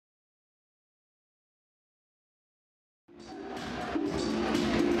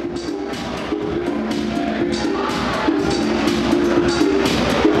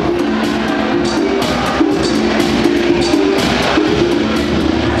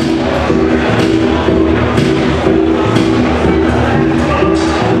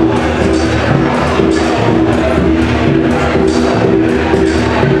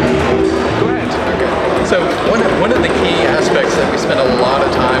So one of the key aspects that we spend a lot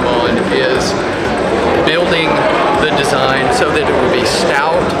of time on is building the design so that it would be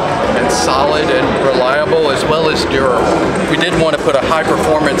stout and solid and reliable as well as durable. We didn't want to put a high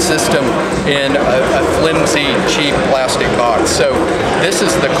performance system in a flimsy, cheap plastic box. So this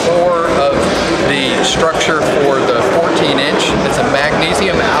is the core of the structure for the 14-inch. It's a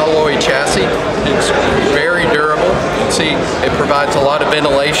magnesium alloy chassis. It's very durable. You can see it provides a lot of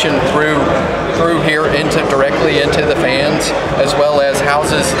ventilation through here directly into the fans, as well as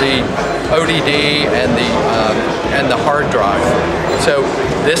houses the ODD and the hard drive. So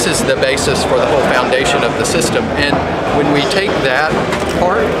this is the basis for the whole foundation of the system. And when we take that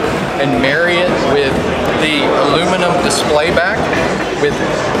part and marry it with the aluminum display back with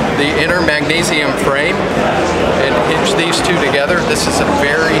the inner magnesium frame and hinge these two together, this is a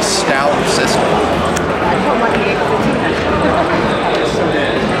very stout system.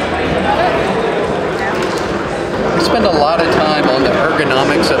 We spend a lot of time on the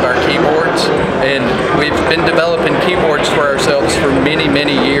ergonomics of our keyboards, and we've been developing keyboards for ourselves for many,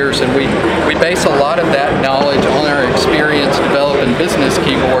 many years, and we base a lot of that knowledge on our experience developing business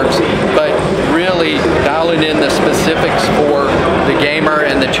keyboards, but really dialing in the specifics for the gamer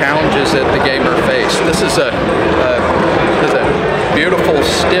and the challenges that the gamer face. This is a beautiful,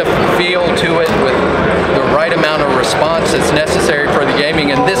 stiff feel to it with the right amount of response that's necessary for the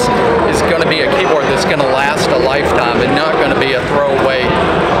gaming, and this is going to be a keyboard that's going to last a lifetime and not going to be a throwaway,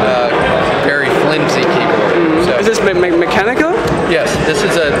 very flimsy keyboard. So, is this mechanical? Yes, this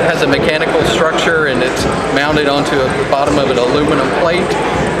is has a mechanical structure, and it's mounted onto the bottom of an aluminum plate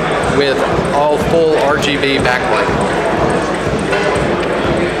with all full RGB backlight.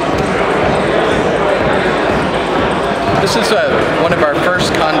 This is one of our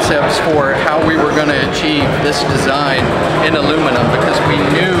first concepts for how we were going to achieve this design in aluminum, because we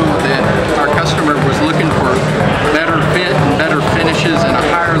knew that our customer was looking for better fit and better finishes and a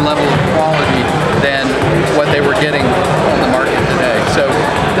higher level of quality than what they were getting on the market today. So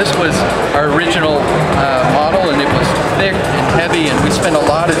this was our original model, and it was thick and heavy, and we spent a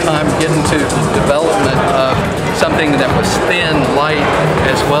lot of time getting to the development of something that was thin, light,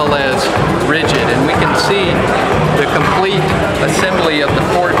 as well as rigid. And we can see the complete assembly of the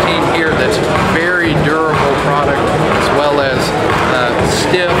 14 here that's very durable product, as well as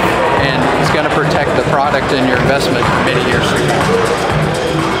stiff, and it's going to protect the product and your investment for many years to come.